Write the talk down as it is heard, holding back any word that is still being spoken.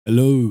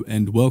Hello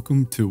and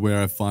welcome to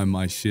Where I Find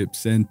My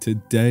Ships, and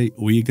today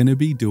we're going to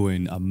be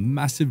doing a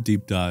massive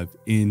deep dive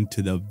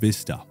into the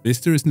Vista.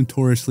 Vista is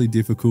notoriously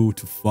difficult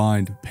to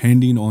find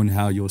depending on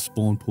how your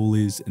spawn pool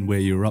is and where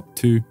you're up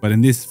to, but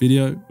in this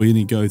video we're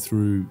going to go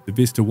through the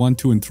Vista I,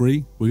 II, and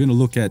III. We're going to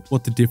look at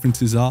what the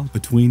differences are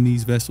between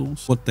these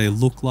vessels, what they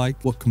look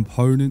like, what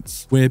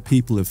components, where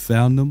people have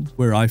found them,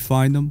 where I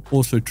find them.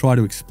 Also try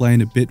to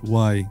explain a bit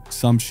why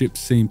some ships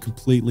seem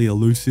completely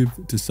elusive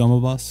to some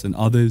of us and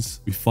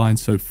others we find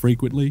so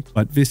frequently.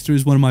 But Vista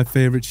is one of my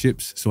favorite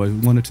ships, so I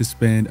wanted to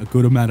spend a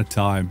good amount of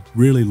time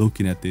really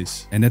looking at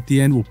this. And at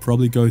the end we'll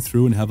probably go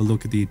through and have a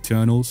look at the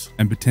Eternals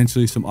and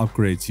potentially some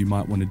upgrades you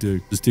might want to do.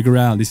 So stick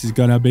around, this is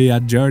gonna be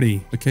a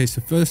journey. Okay, so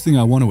first thing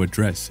I want to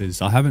address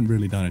is I haven't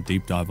really done a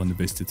deep dive on the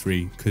Vista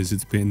III because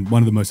it's been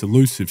one of the most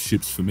elusive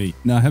ships for me.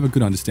 Now I have a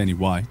good understanding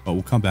why, but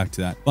we'll come back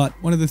to that. But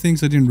one of the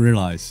things I didn't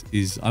realize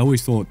is I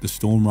always thought the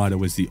Storm Rider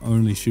was the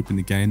only ship in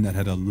the game that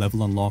had a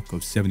level unlock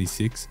of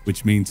 76,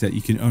 which means that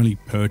you can only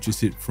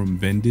purchase it from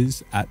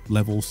vendors at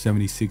level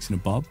 76 and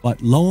above.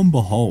 But lo and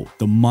behold,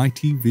 the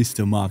mighty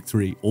Vista Mark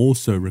III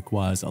also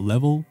requires a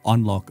level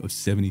unlock of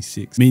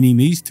 76, meaning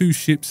these two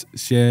ships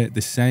share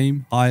the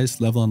same highest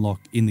level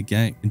unlock in the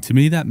game. And to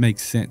me that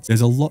makes sense.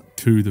 There's a lot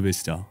to the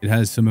Vista. It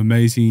has some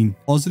amazing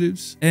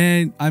positives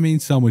and I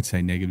mean some would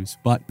say negatives,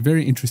 but a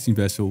very interesting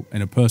vessel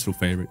and a personal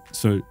favorite.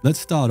 So let's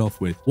start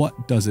off with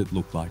what does it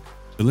look like.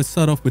 So let's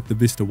start off with the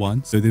Vista I.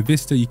 So the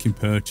Vista you can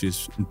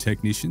purchase from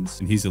technicians,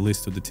 and here's a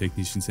list of the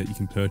technicians that you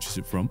can purchase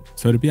it from.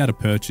 So to be able to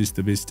purchase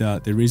the Vista,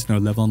 there is no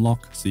level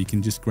unlock, so you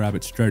can just grab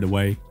it straight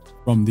away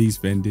from these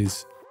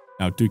vendors.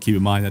 Now do keep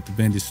in mind that the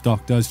vendor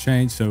stock does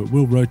change, so it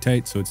will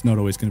rotate, so it's not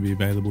always going to be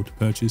available to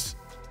purchase,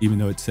 even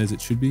though it says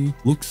it should be.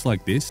 Looks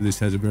like this. This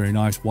has a very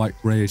nice white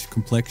grayish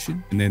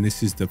complexion. And then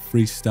this is the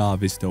Freestar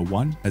Vista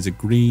I. Has a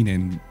green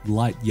and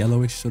light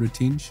yellowish sort of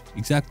tinge.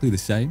 Exactly the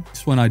same.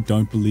 This one I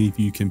don't believe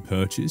you can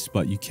purchase,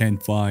 but you can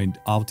find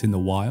out in the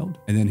wild.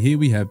 And then here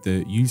we have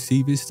the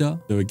UC Vista.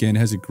 So again,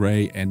 has a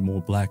gray and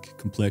more black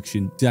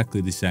complexion.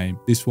 Exactly the same.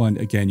 This one,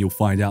 again, you'll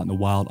find out in the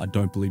wild. I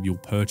don't believe you'll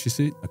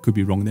purchase it. I could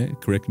be wrong there.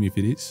 Correct me if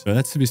it is. So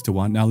that's the Vista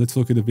I. Now let's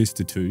look at the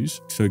Vista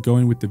IIs. So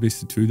going with the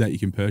Vista II that you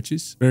can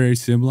purchase. Very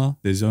similar.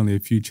 There's only a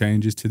few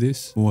changes to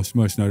this,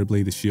 most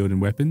notably the shield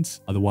and weapons.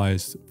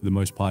 Otherwise, for the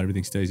most part,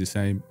 everything stays the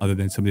same other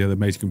than some of the other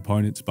major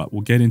components, but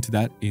we'll get into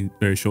that in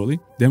very shortly.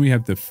 Then we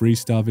have the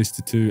Freestar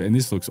Vista II, and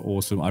this looks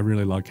awesome. I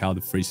really like how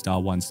the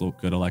Freestar ones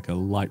look. Got like a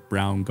light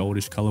brown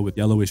goldish color with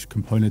yellowish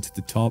components at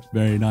the top.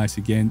 Very nice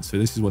again. So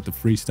this is what the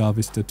Freestar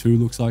Vista II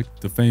looks like.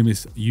 The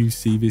famous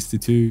UC Vista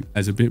II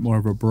has a bit more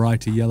of a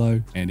brighter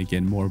yellow and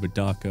again more of a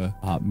darker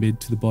mid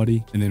to the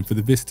body. And then for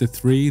the Vista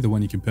III, the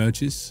one you can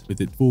purchase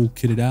with it full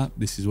kitted out,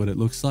 this is what it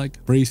looks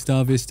like.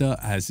 Freestar Vista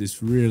has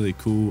this really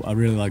cool, I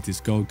really like this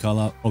gold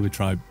color. Probably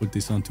try to put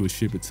this onto a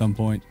ship at some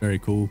point. Very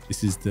cool.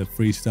 This is the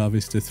Freestar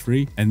Vista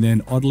III. And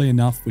then oddly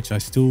enough, which I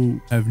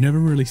still have never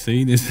really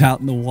seen this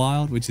out in the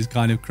wild, which is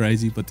kind of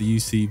crazy, but the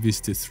UC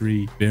Vista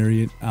III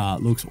variant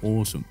looks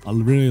awesome. I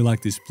really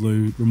like this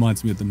blue.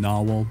 Reminds me of the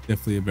Narwhal.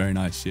 Definitely a very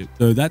nice ship.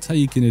 So that's how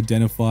you can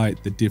identify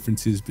the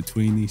differences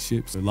between these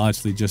ships. So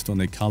largely just on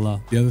their color.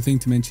 The other thing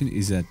to mention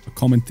is that a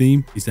common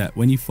theme is that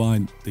when you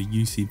find the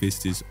UC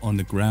Vistas on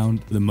the ground,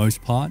 for the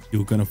most part,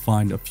 you're going to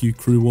find a few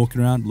crew walking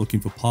around looking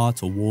for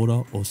parts or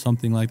water or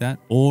something like that,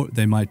 or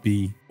they might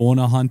be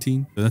fauna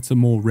hunting. So that's a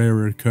more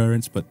rarer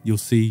occurrence, but you'll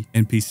see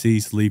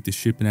NPCs leave the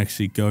ship and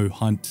actually go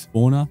hunt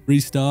fauna.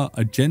 Freestar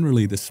are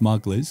generally the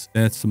smugglers.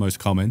 That's the most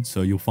common,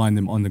 so you'll find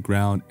them on the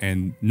ground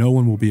and no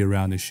one will be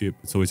around the ship.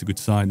 It's always a good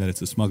sign that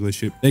it's a smuggler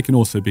ship. They can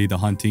also be the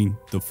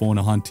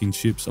fauna hunting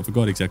ships. I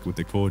forgot exactly what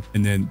they're called.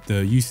 And then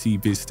the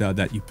UC Vista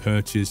that you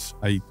purchase,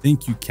 I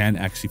think you can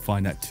actually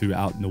find that too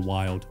out in the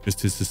wild,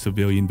 just as a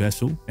civilian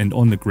vessel. And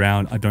on the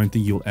ground, I don't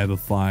think you'll ever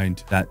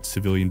find that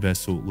civilian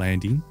vessel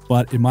landing,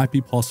 but it might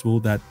be possible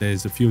that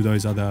there's a few of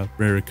those other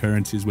rare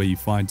occurrences where you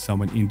find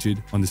someone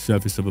injured on the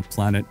surface of a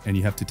planet and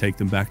you have to take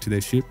them back to their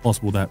ship.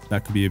 Possible that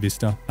that could be a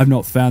Vista. I've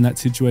not found that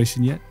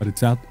situation yet, but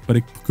it's out, but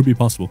it could be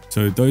possible.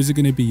 So those are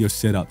going to be your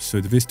setups.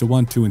 So the Vista I,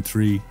 II, and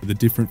III, the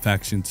different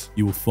factions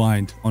you will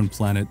find on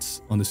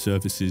planets, on the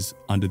surfaces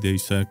under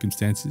these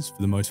circumstances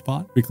for the most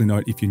part. Quickly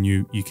note, if you're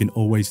new, you can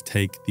always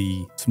take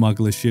the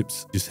smuggler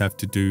ships. You just have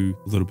to do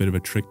a little bit of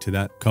a trick to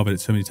that. Covered it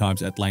so many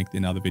times at length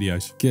in other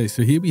videos. Okay,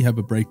 so here we have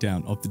a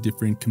breakdown of the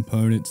different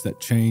components that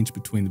change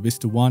between the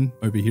Vista I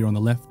over here on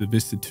the left, the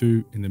Vista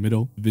II in the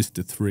middle, the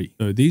Vista III.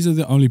 So these are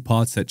the only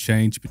parts that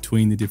change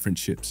between the different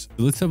ships.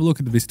 So let's have a look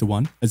at the Vista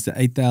I. As the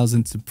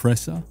 8000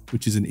 suppressor,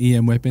 which is an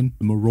EM weapon,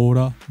 the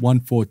Marauder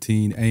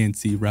 114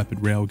 ANC rapid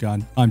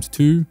railgun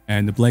 ×2,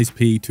 and the Blaze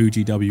P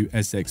 2GW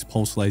SX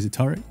pulse laser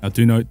turret. Now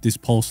do note this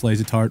pulse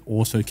laser turret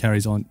also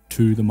carries on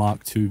to the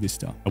Mark II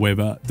Vista.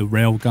 However, the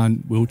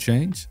railgun will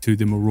change to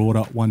the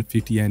Marauder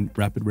 150N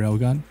rapid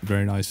railgun. A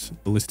very nice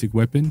ballistic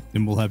weapon.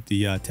 Then we'll have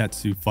the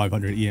Tatsu 500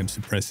 3200 EM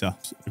suppressor.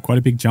 So quite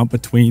a big jump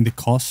between the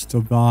cost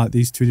of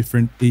these two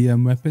different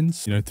EM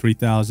weapons, you know,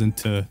 3000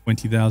 to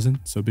 20,000.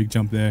 So a big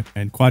jump there,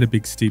 and quite a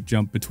big steep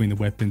jump between the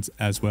weapons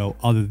as well,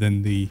 other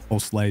than the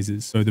pulse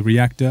lasers. So the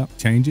reactor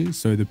changes.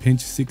 So the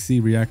Pinch 60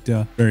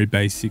 reactor, very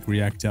basic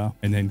reactor,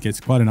 and then gets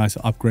quite a nice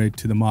upgrade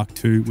to the Mark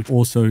II, which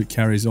also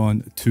carries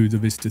on to the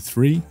Vista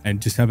III.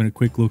 And just having a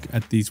quick look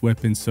at these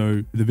weapons.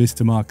 So the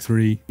Vista Mark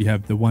III, you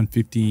have the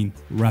 115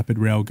 rapid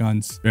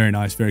railguns, very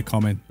nice, very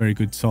common, very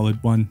good,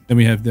 solid one. Then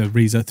we have the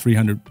Reza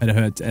 300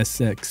 MHz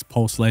SX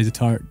pulse laser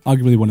turret,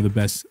 arguably one of the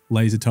best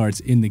laser turrets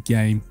in the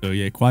game. So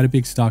yeah, quite a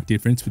big stark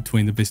difference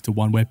between the Vista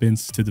I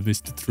weapons to the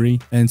Vista III.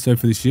 And so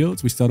for the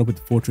shields, we started with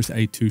the Fortress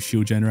A2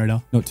 shield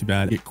generator. Not too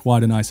bad. Get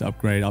quite a nice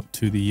upgrade up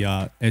to the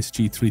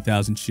SG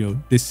 3000 shield.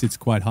 This sits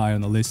quite high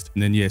on the list.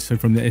 And then yeah, so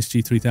from the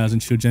SG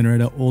 3000 shield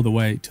generator all the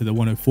way to the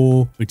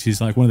 104, which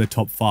is like one of the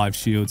top 5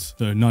 shields.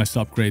 So nice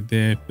upgrade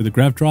there. For the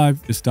grav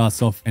drive, it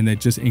starts off and then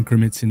just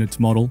increments in its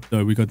model.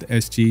 So we got the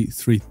SG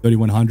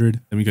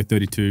 3100, then we go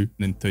 32, and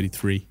then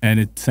 33. And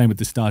it's same with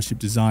the Starship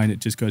design. It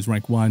just goes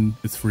rank 1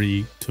 to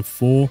 3 to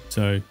 4.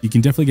 So you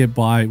can definitely get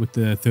by with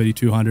the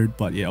 3200,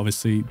 but yeah,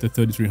 obviously the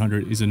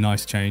 3300 is a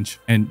nice change.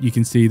 And you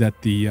can see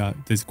that the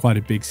there's quite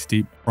a big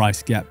steep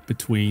price gap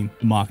between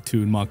Mark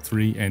II and Mark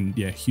III, and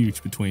yeah,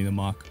 huge between the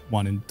Mark I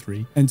and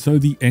 3. And so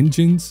the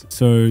engines,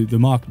 so the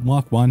Mark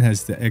I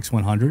has the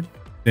X100.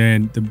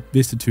 Then the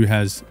Vista II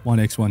has one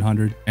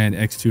X100 and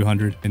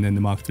X200, and then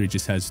the Mark III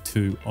just has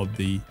 2 of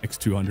the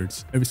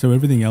X200s. So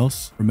everything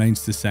else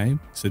remains the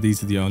same. So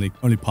these are the only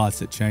parts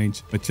that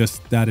change, but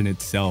just that in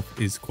itself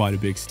is quite a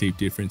big steep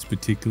difference,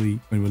 particularly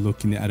when we're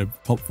looking at a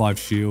top 5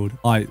 shield,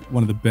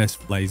 one of the best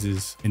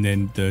lasers, and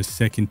then the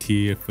second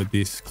tier for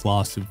this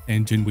class of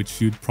engine,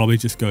 which you'd probably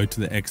just go to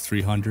the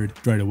X300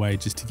 straight away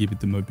just to give it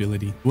the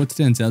mobility. What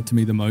stands out to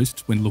me the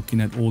most when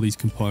looking at all these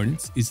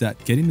components is that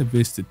getting the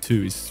Vista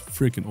II is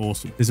freaking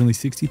awesome. There's only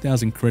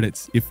 60,000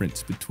 credits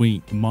difference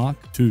between the Mark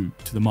II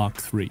to the Mark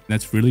III. And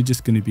that's really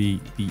just going to be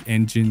the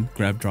engine,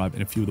 grav drive,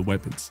 and a few of the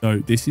weapons. So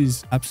this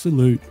is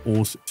absolute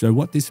awesome. So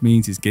what this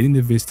means is getting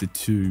the Vista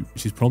II,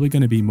 which is probably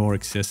going to be more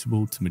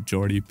accessible to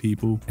majority of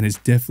people, and has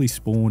definitely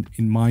spawned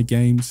in my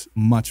games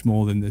much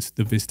more than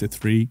the Vista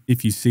III.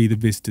 If you see the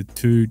Vista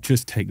II,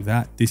 just take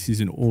that. This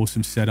is an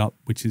awesome setup,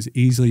 which is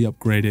easily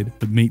upgraded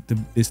to meet the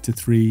Vista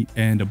III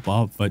and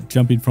above. But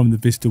jumping from the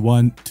Vista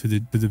I to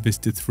the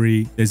Vista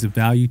III, there's a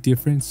value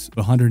difference of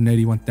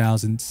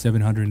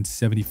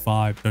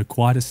 181,775. So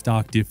quite a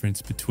stark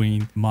difference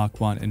between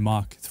Mark I and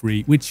Mark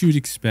III, which you'd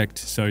expect.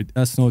 So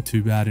that's not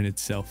too bad in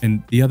itself.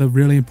 And the other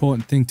really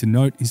important thing to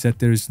note is that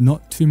there's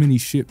not too many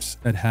ships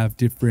that have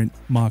different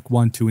Mark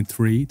I, II, and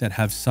III that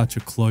have such a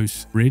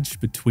close bridge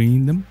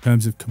between them in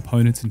terms of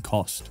components and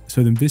cost.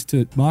 So the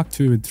Vista Mark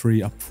II and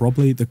III are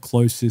probably the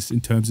closest in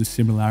terms of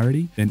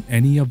similarity than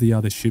any of the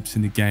other ships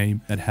in the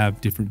game that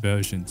have different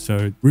versions.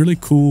 So really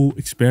cool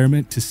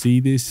experiment to see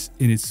this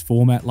in its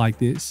format like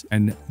this.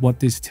 And what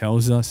this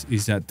tells us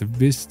is that the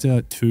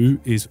Vista II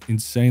is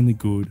insanely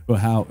good for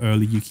how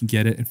early you can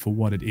get it and for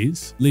what it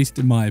is, at least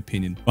in my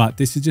opinion. But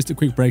this is just a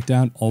quick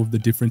breakdown of the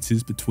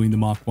differences between the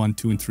Mark I,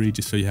 II, and III,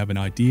 just so you have an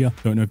idea.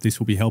 Don't know if this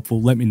will be helpful.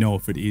 Let me know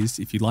if it is.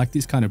 If you like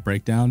this kind of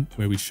breakdown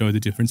where we show the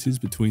differences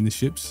between the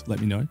ships,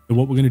 let me know. But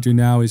what we're going to do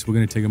now is we're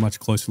going to take a much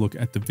closer look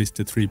at the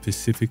Vista III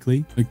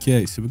specifically.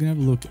 Okay, so we're going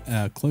to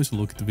have a closer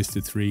look at the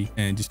Vista III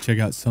and just check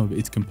out some of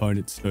its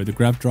components. So the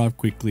grav drive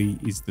quickly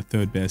is the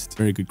third best.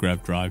 Very good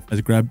grav drive. Has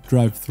a grav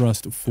drive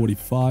thrust of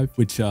 45,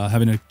 which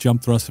having a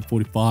jump thrust of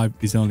 45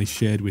 is only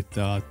shared with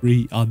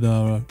 3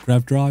 other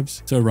grav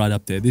drives. So right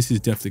up there. This is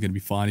definitely going to be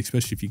fine,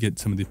 especially if you get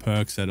some of the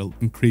perks that'll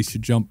increase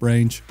your jump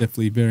range.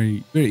 Definitely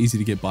very, very easy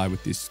to get by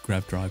with this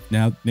grav drive.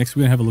 Now, next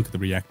we're going to have a look at the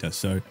reactor.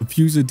 So the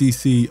Fuser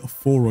DC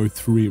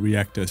 403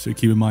 reactor. So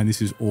keep in mind,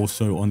 this is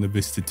also on the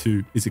Vista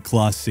II. It's a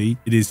Class C.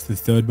 It is the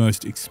third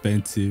most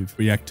expensive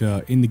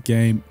reactor in the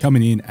game,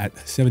 coming in at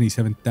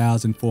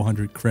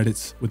 77,400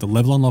 credits with a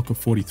level unlock of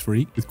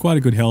 43, with quite a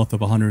good health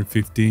of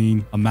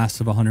 115, a mass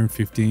of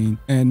 115,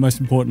 and most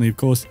importantly, of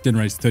course,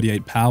 generates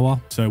 38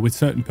 power. So with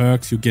certain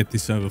perks, you'll get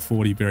this over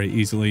 40 very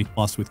easily,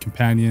 plus with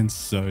companions.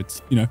 So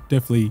it's, you know,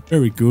 definitely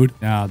very good.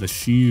 Now the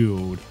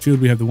shield.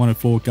 We have the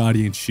 104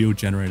 Guardian shield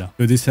generator.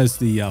 So this has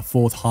the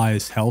fourth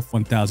highest health,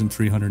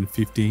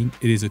 1,315.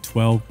 It is a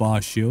 12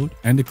 bar shield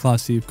and a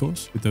Class C, of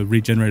course, with a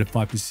regenerated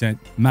 5%,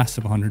 mass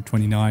of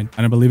 129.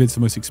 And I believe it's the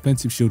most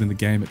expensive shield in the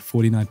game at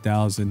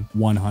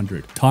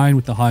 49,100. Tying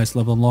with the highest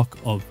level unlock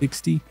of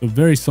 60. A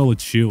very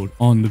solid shield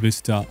on the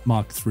Vista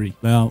Mark III.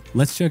 Now,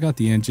 let's check out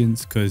the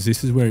engines, because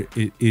this is where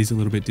it is a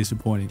little bit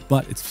disappointing,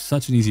 but it's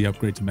such an easy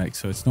upgrade to make,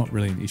 so it's not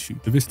really an issue.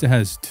 The Vista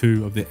has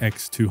 2 of the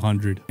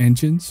X200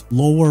 engines,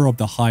 lower of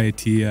the higher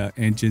tier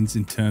engines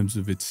in terms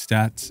of its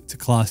stats. It's a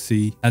Class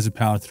C, has a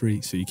power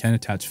 3, so you can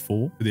attach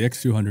 4. The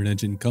X200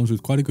 engine comes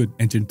with quite a good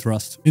engine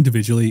thrust.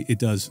 Individually, it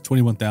does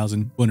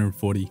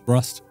 21,140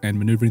 thrust, and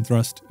maneuvering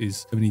thrust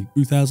is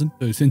 72,000.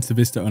 So since the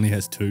Vista only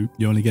has 2,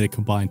 you only get a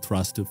combined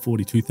thrust of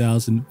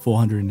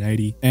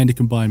 42,480 and a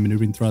combined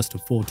maneuvering thrust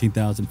of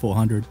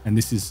 14,400. And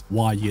this is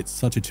why you get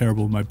such a a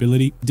terrible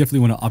mobility. You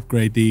definitely want to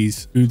upgrade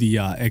these to the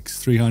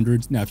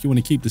X300s. Now, if you want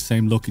to keep the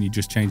same look and you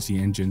just change the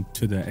engine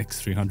to the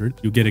X300,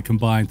 you'll get a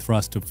combined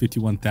thrust of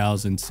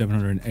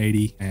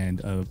 51,780 and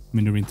a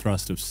maneuvering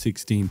thrust of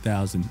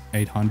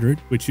 16,800,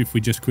 which if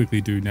we just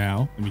quickly do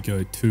now, let me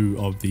go 2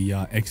 of the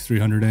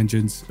X300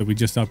 engines that we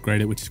just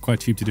upgraded, which is quite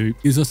cheap to do,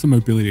 gives us a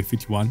mobility of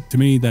 51. To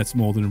me, that's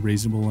more than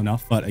reasonable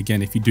enough. But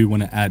again, if you do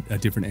want to add a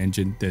different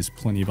engine, there's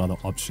plenty of other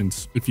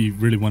options. If you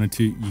really wanted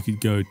to, you could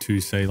go to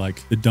say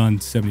like the Dun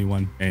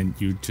 71 and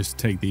you just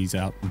take these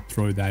out and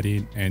throw that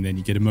in, and then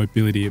you get a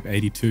mobility of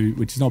 82,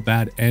 which is not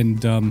bad.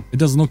 And it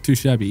doesn't look too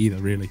shabby either,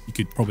 really. You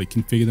could probably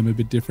configure them a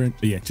bit different.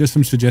 But yeah, just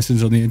some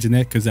suggestions on the engine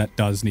there, because that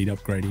does need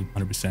upgrading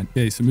 100%.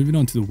 Okay, so moving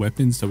on to the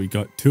weapons. So we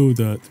got 2 of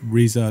the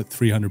Reza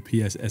 300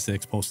 PS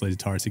SX pulse laser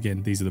turrets.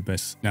 Again, these are the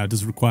best. Now, it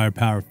does require a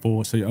power of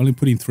 4, so you're only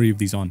putting 3 of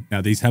these on.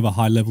 Now, these have a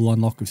high level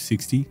unlock of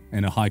 60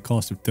 and a high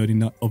cost of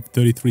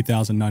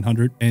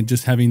 33,900. And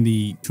just having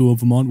the 2 of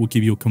them on will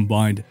give you a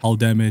combined hull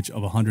damage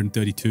of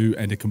 132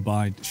 and a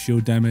combined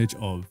shield damage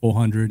of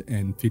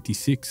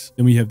 456.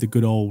 Then we have the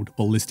good old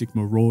ballistic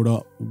marauder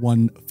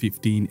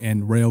 115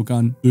 and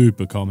railgun,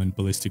 super common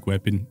ballistic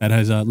weapon that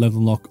has a level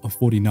unlock of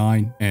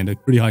 49 and a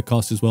pretty high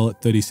cost as well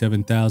at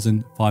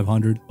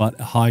 37,500. But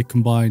a high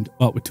combined,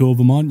 but with 2 of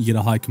them on, you get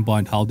a high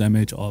combined hull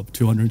damage of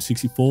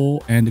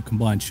 264 and a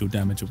combined shield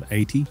damage of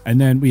 80. And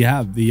then we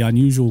have the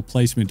unusual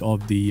placement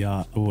of the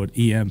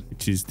EM,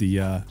 which is the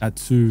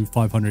Atsu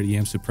 500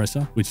 EM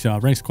suppressor, which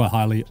ranks quite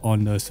highly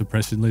on the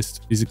suppression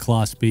list. It is a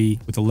class B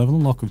with a level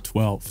unlock of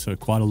 12, so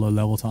quite a low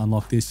level to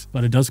unlock this,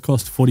 but it does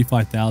cost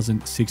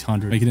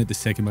 45,600, making it the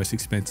second most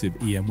expensive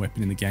EM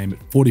weapon in the game at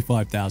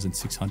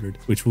 45,600,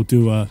 which will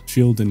do a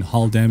shield and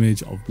hull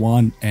damage of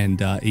 1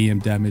 and EM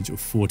damage of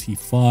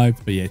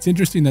 45. But yeah, it's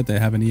interesting that they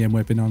have an EM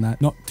weapon on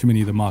that. Not too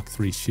many of the Mark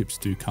III ships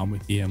do come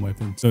with EM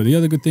weapons. So the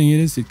other good thing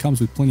is it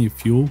comes with plenty of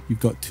fuel. You've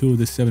got 2 of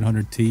the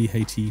 700T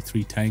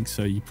HE3 tanks,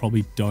 so you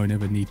probably don't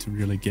ever need to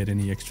really get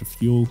any extra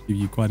fuel. Give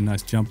you quite a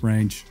nice jump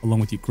range along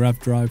with your grav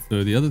drive.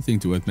 So the other thing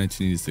to worth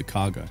mentioning is the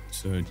cargo.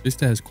 So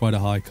Vista has quite a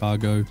high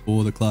cargo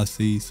for the Class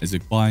Cs. There's a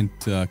combined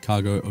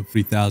cargo of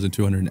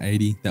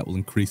 3,280 that will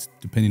increase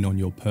depending on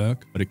your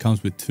perk, but it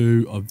comes with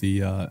 2 of the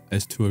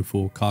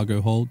S204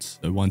 cargo holds.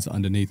 So one's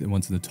underneath and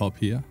one's in the top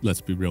here.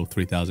 Let's be real,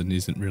 3,000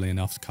 isn't really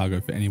enough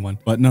cargo for anyone,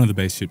 but none of the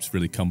base ships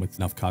really come with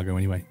enough cargo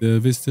anyway. The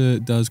Vista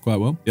does quite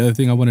well. The other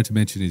thing I wanted to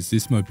mention is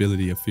this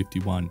mobility of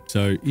 51.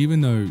 So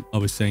even though I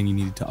was saying you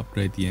needed to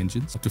upgrade the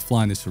engines, after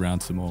flying this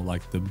around some more,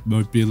 like the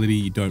mobility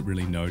you don't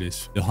really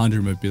notice. The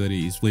 100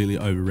 mobility is completely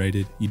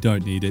overrated. You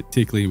don't need it,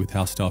 particularly with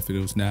how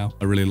Starfield is now.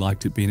 I really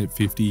liked it being at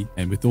 50,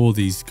 and with all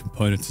these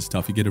components and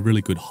stuff, you get a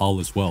really good hull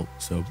as well.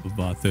 So of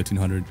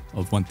 1,300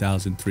 of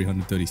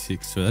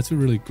 1,336. So that's a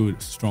really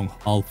good, strong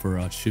hull for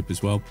a ship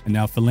as well. And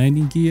now for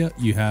landing gear,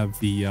 you have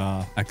the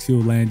axial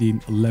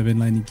landing 11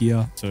 landing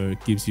gear. So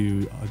it gives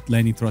you a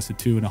landing thrust of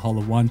 2 and a hull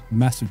of 1,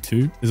 massive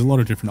 2. There's a lot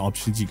of different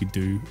options you could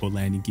do for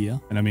landing gear.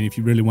 And I mean, if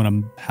you really want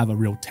to have a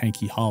real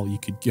tanky hull, you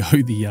could go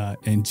the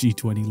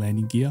NG20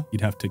 landing gear.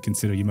 You'd have to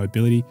consider your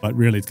mobility, but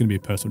really it's going to be a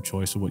personal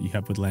choice of what you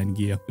have with landing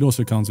gear. It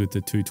also comes with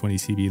the 220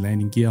 CB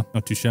landing gear.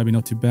 Not too shabby,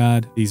 not too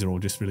bad. These are all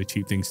just really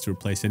cheap things to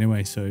replace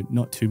anyway, so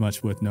not too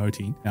much worth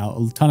noting. Now,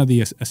 a ton of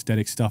the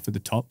aesthetic stuff at the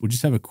top. We'll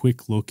just have a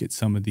quick look at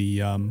some of the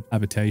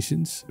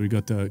habitations. We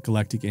got the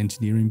Galactic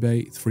Engineering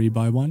Bay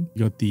 3x1. We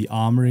got the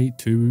Armory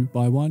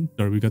 2x1.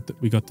 Sorry, we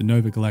got the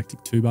Nova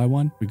Galactic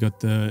 2x1. We got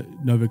the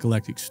Nova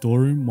Galactic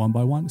Storeroom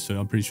 1x1. So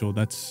I'm pretty sure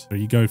that's so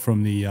you go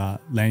from the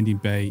landing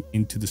bay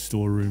into the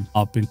storeroom,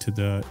 up into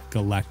the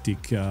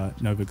Galactic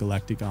Nova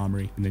Galactic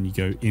Armory, and then you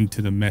go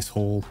into the mess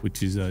hall,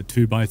 which is a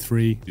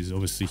 2x3, which is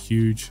obviously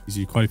huge. Gives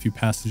you quite a few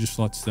passenger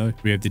slots though.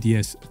 We have the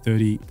DS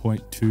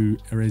 30.2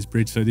 Erez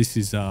Bridge. So this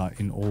is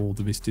in all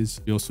the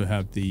Vistas. We also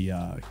have the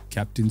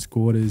Captain's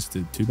Quarters, the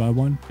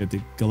 2x1. We have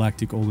the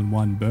Galactic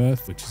All-in-One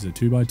Berth, which is a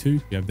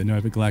 2x2. We have the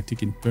Nova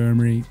Galactic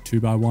Infirmary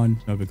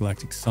 2x1, Nova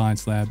Galactic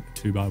Science Lab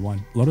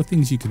 2x1. A lot of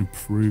things you can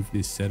improve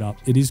this setup.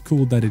 It is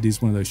cool that it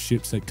is one of those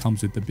ships that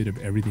comes with a bit of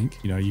everything.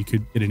 You know, you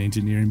could get an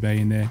engineering bay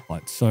in there,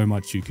 but so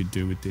much you could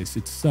do with this.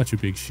 It's such a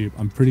big ship.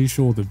 I'm pretty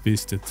sure the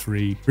Vista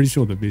III,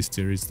 the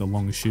Vista is the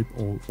longest ship,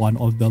 or one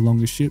of the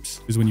longest ships,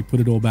 because when you put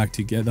it all back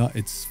together,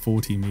 it's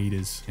 40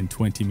 meters and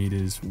 20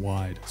 meters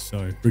wide.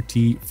 So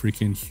pretty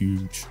freaking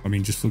huge. I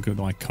mean, just look at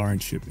my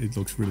current ship. It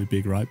looks really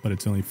big, right? But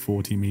it's only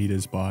 40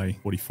 meters by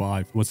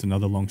 45. What's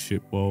another long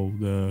ship? Well,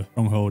 the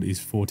Stronghold is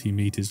 40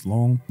 meters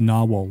long.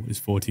 Narwhal is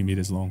 40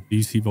 meters long. The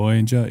UC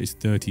Voyager is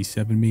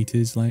 37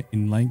 meters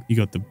in length. You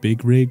got the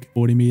Big Rig,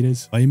 40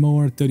 meters.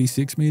 Claymore,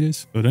 36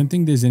 meters. So I don't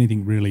think there's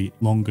anything really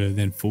longer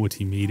than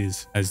 40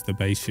 meters as the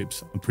base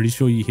ships. I'm pretty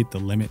sure you hit the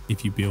limit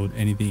if you build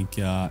anything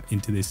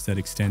into this that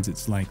extends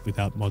its length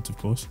without mods, of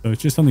course. So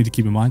it's just something to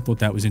keep in mind. Thought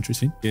that was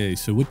interesting. Yeah,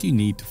 so what do you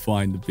need to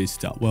find the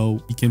Vista?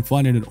 Well, you can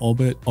find it in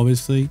orbit,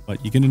 obviously,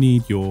 but you're going to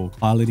need your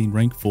piloting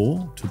rank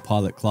 4 to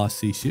pilot Class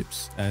C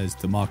ships as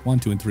the Mark 1,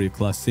 2, and 3 of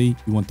Class C.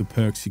 You want the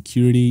perk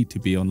security to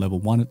be on level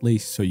 1 at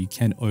least, so you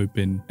can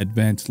open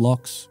advanced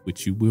locks,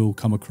 which you will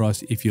come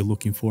across if you're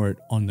looking for it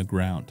on the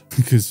ground.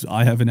 because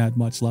I haven't had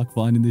much luck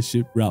finding this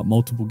ship throughout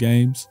multiple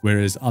games,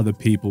 whereas other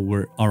people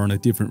are on a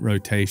different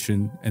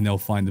rotation and they'll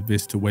find the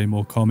Vista way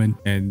more common,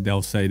 and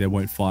they'll say they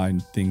won't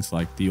find things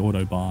like the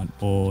Autobahn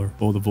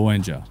or the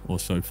Voyager or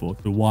so forth.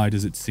 But why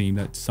does it seem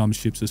that some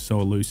ships are so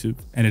elusive?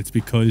 And it's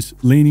because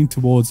leaning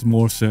towards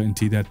more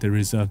certainty that there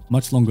is a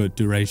much longer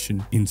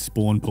duration in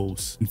spawn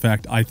pools. In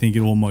fact, I think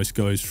it almost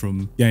goes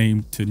from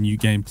game to new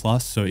game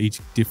plus. So each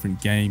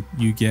different game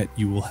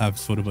you will have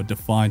sort of a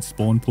defined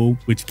spawn pool,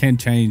 which can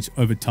change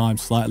over time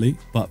slightly,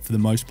 but for the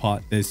most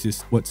part, there's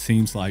just what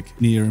seems like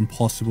near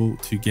impossible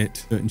to get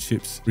certain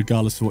ships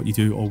regardless of what you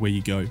do or where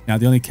you go. Now,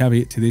 the only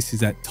caveat to this is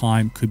that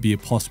time could be a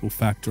possible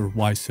factor of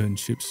why certain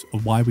ships, or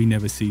why we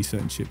never see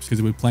certain ships. Because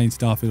if we're playing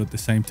Starfield at the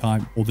same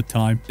time all the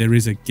time, there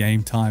is a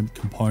game time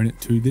component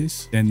to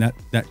this, then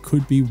that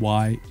could be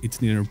why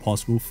it's near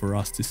impossible for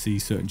us to see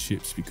certain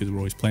ships, because we're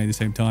always playing at the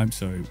same time,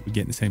 so we're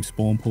getting the same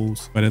spawn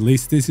pools. But at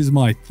least this is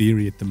my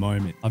theory at the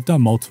moment. I've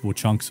done multiple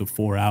chunks of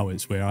 4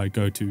 hours where I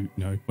go to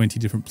 20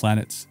 different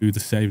planets, do the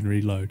save and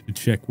reload to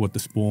check what the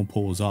spawn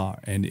pools are,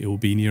 and it will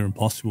be near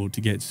impossible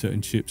to get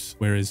certain ships,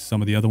 whereas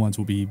some of the other ones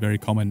will be very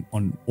common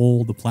on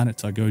all the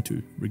planets I go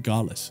to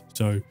regardless.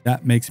 So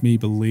that makes me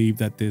believe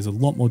that there's a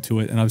lot more to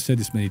it, and I've said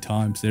this many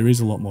times, there is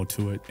a lot more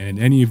to it. And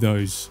any of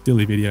those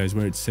silly videos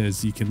where it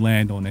says you can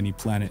land on any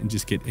planet and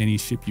just get any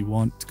ship you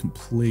want, it's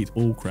complete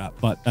all crap,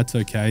 but that's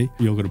okay.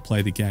 We all got to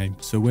play the game.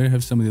 So where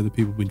have some of the other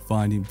people been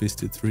finding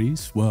Vista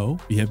IIIs? Well,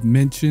 we have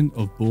mention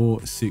of Bor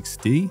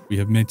 6D, we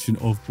have mention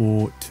of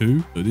Bor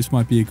 2, so this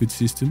might be a good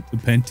system. The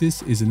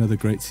Pentis is another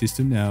great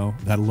system. Now,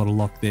 I've had a lot of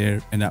luck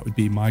there, and that would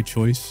be my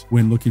choice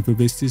when looking for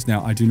Vistas.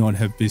 Now, I do not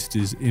have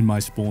Vistas in my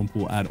spawn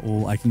pool at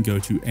all. I can go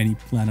to any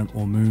planet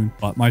or moon,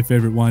 but my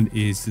favorite one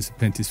is the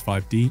Pentis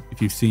 5D.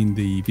 If you've seen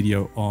the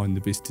video on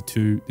the Vista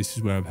II, this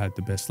is where I've had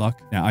the best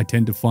luck. Now, I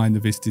tend to find the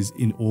Vistas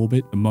in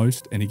orbit the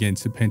most, and again,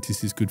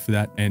 Serpentis is good for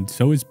that, and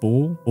so is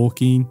Bor,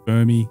 Hawking,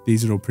 Fermi.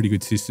 These are all pretty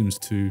good systems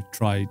to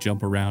try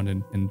jump around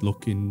and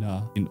look in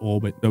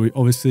orbit. So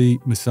obviously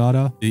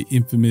Masada, the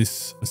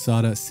infamous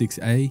Masada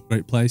 6A,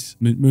 great place.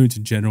 Moons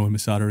in general in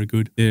Masada are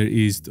good. There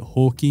is the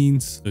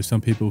Hawkins, so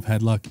some people have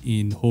had luck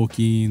in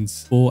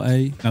Hawkins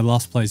 4A. Now, the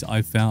last place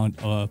I found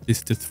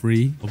Vista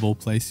III of all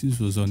places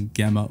was on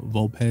Gamma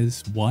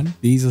Volpes 1.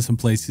 These are some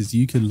places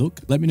you can look.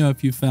 Let me know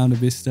if you found a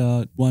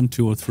Vista 1,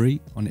 2, or 3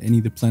 on any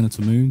of the planets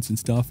or moons in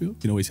Starfield. You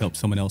can always help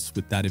someone else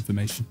with that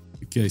information.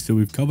 Okay, so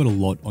we've covered a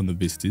lot on the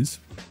Vistas.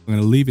 I'm going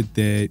to leave it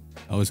there.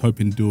 I was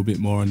hoping to do a bit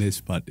more on this,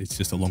 but it's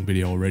just a long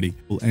video already.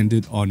 We'll end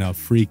it on a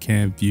free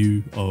cam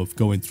view of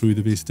going through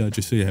the Vista,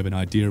 just so you have an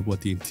idea of what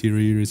the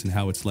interior is and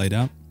how it's laid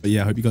out. But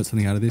yeah, I hope you got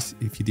something out of this.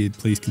 If you did,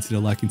 please consider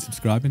liking and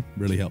subscribing.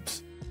 It really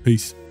helps.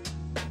 Peace.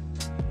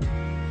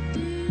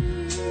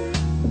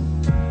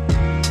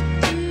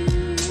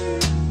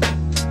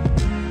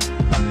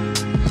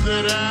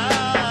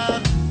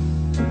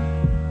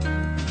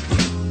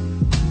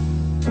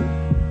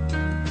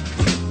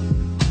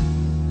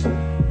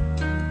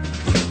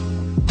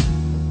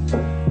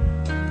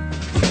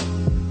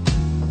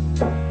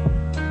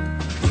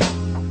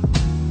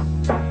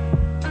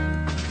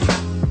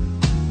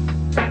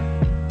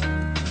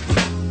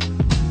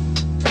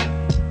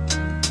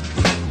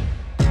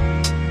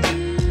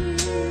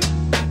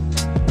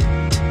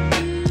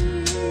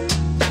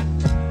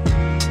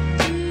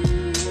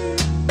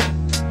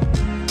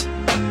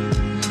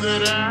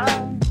 that I